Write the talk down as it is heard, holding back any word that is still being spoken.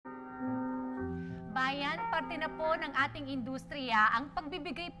Bayan, parte na po ng ating industriya ang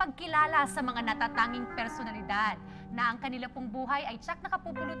pagbibigay pagkilala sa mga natatanging personalidad na ang kanila pong buhay ay tsak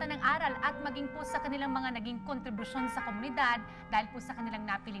nakapupulutan ng aral at maging po sa kanilang mga naging kontribusyon sa komunidad dahil po sa kanilang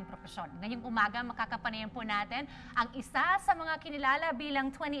napiling propesyon. Ngayong umaga makakapanayan po natin ang isa sa mga kinilala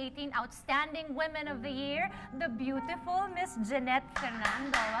bilang 2018 Outstanding Women of the Year, the beautiful Miss Jeanette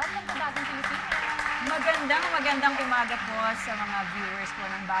Fernando. Welcome to Bagong Pilipinas! Magandang umaga po sa mga viewers po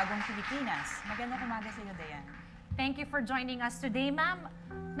ng Bagong Pilipinas. Magandang umaga sa iyo, Dayan. Thank you for joining us today, ma'am.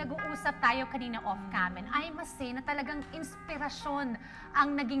 Nag-uusap tayo kanina off-cam and I must say na talagang inspirasyon ang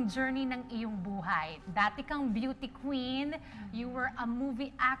naging journey ng iyong buhay. Dati kang beauty queen, you were a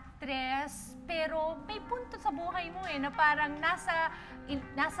movie actress, pero may punto sa buhay mo na parang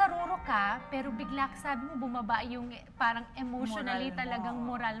nasa roro ka, pero bigla sabi mo bumaba yung parang emotionally talagang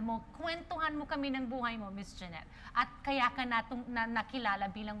moral mo. Kwentuhan mo kami ng buhay mo, Miss Jeanette. At kaya ka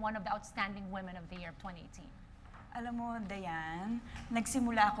nakilala bilang one of the outstanding women of the year of 2018. Alam mo, Dayan,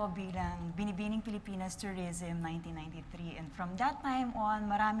 nagsimula ako bilang Binibining Pilipinas Tourism 1993. And from that time on,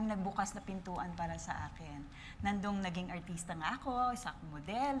 maraming nagbukas na pintuan para sa akin. Nandong naging artista nga ako, isa akong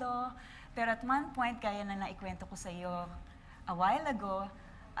modelo. Pero at one point, kaya na naikwento ko sa iyo a while ago,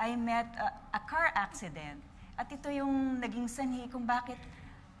 I met a car accident. At ito yung naging sanhi kung bakit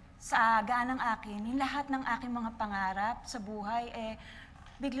sa gaan ng akin, yung lahat ng aking mga pangarap sa buhay,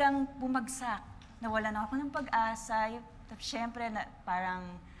 biglang bumagsak. Nawalan ako ng pag-asa. Siyempre, parang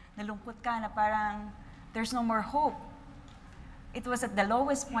nalungkot ka na parang there's no more hope. It was at the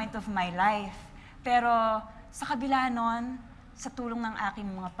lowest point of my life. Pero sa kabila nun, sa tulong ng aking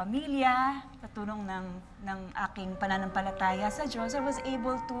mga pamilya, sa tulong ng aking pananampalataya sa Diyos, I was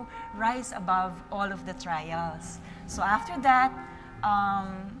able to rise above all of the trials. So after that,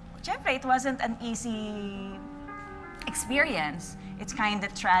 siyempre, it wasn't an easy experience. It's kind of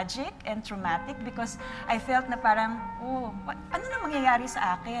tragic and traumatic because I felt na parang, ano na mangyayari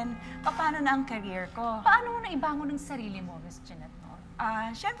sa akin? Paano na ang career ko? Paano mo naibangon ng sarili mo, Miss Jeanette?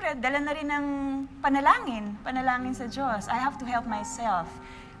 Siyempre, dala na rin ng panalangin sa Diyos. I have to help myself.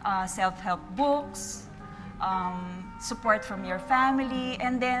 Self-help books, support from your family,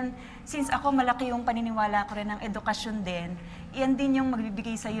 and then, since ako malaki yung paniniwala ko rin ng edukasyon din, yan din yung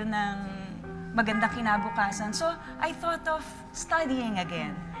magbibigay sa'yo ng magandang kinabukasan. So, I thought of studying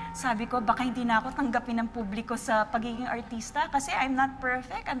again. Sabi ko, baka hindi na ako tanggapin ng publiko sa pagiging artista kasi I'm not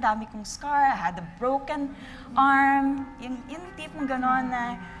perfect. Ang dami kong scar. I had a broken arm. Yung tipong gano'n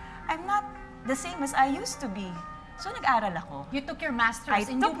na I'm not the same as I used to be. So, nag-aral ako. You took your master's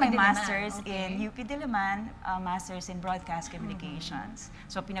in UP Diliman. I took my master's in UP Diliman, master's in broadcast communications.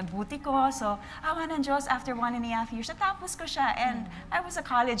 So, pinagbuti ko. So, awa ng Diyos, after 1.5 years, natapos ko siya. And I was a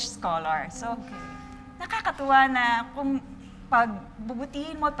college scholar. So, nakakatuwa na kung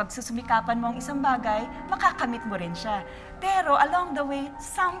pagbubutihin mo at pagsusumikapan mo ang isang bagay, makakamit mo rin siya. Pero along the way,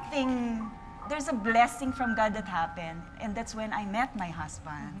 there's a blessing from God that happened. And that's when I met my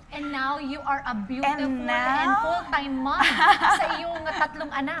husband. And now you are a beautiful and full-time mom sa iyong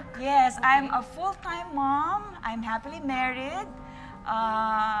 3 anak. Yes, I'm a full-time mom. I'm happily married.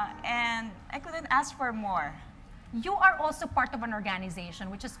 And I couldn't ask for more. You are also part of an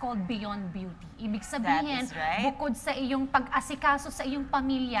organization which is called Beyond Beauty. Ibig sabihin, bukod sa iyong pag-asikaso sa iyong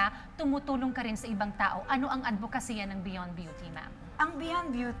pamilya, tumutulong ka rin sa ibang tao. Ano ang advokasya ng Beyond Beauty, ma'am? Ang Beyond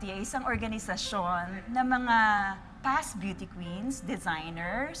Beauty ay isang organisasyon na mga past beauty queens,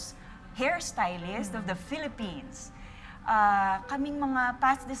 designers, hairstylists of the Philippines. Kaming mga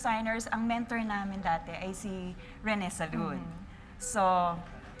past designers, ang mentor namin dati ay si Rene Salud. So,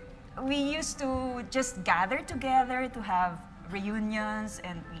 we used to just gather together to have reunions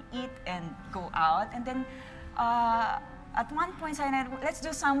and we eat and go out. And then, at one point, let's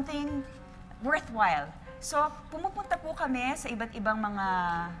do something worthwhile. So, pumupunta po kami sa iba't ibang mga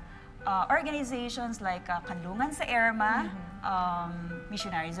organizations like Kanlungan sa Irma,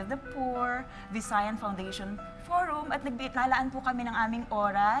 Missionaries of the Poor, Visayan Foundation Forum, at naglalaan po kami ng aming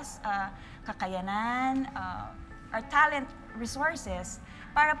oras, kakayanan, our talent resources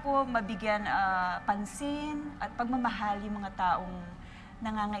para po mabigyan pansin at pagmamahal yung mga taong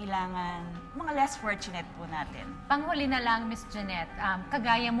nangangailangan, mga less fortunate po natin. Panghuli na lang, Miss Jeanette,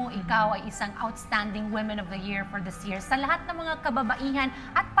 kagaya mo, ikaw ay isang outstanding Women of the Year for this year. Sa lahat ng mga kababaihan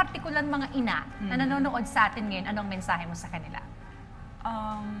at partikular mga ina na nanonood sa atin ngayon, anong mensahe mo sa kanila?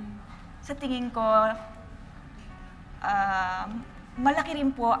 Sa tingin ko, malaki rin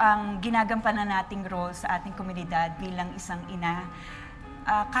po ang ginagampanan nating role sa ating komunidad bilang isang ina.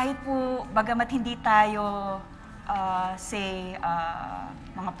 Kahit po, bagamat hindi tayo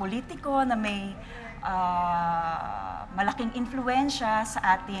mga politiko na may malaking influensya sa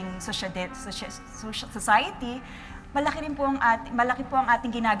ating society, malaki po ang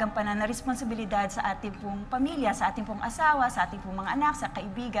ating ginagampanan na responsibilidad sa ating pong pamilya, sa ating pong asawa, sa ating pong mga anak, sa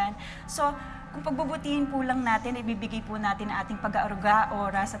kaibigan. So, kung pagbubutihin po lang natin, ibibigay po natin ang ating pag-aaruga,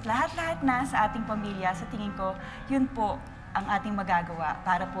 oras at lahat-lahat na sa ating pamilya, sa tingin ko, yun po ang ating magagawa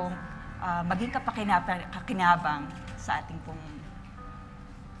para pong maging kakinabang sa ating pong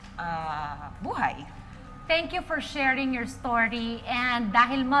buhay. Thank you for sharing your story. And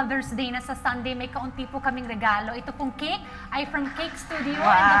dahil Mother's Day na sa Sunday, may kaunti po kaming regalo. Ito pong cake ay from Cake Studio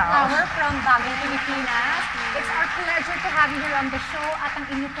and the flower from Bagong Pilipinas. It's our pleasure to have you here on the show. At ang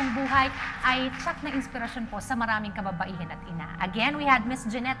inyong pong buhay ay tsak na inspirasyon po sa maraming kababaihan at ina. Again, we had Miss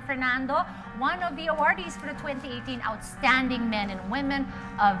Jeanette Fernando, one of the awardees for the 2018 Outstanding Men and Women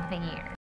of the Year.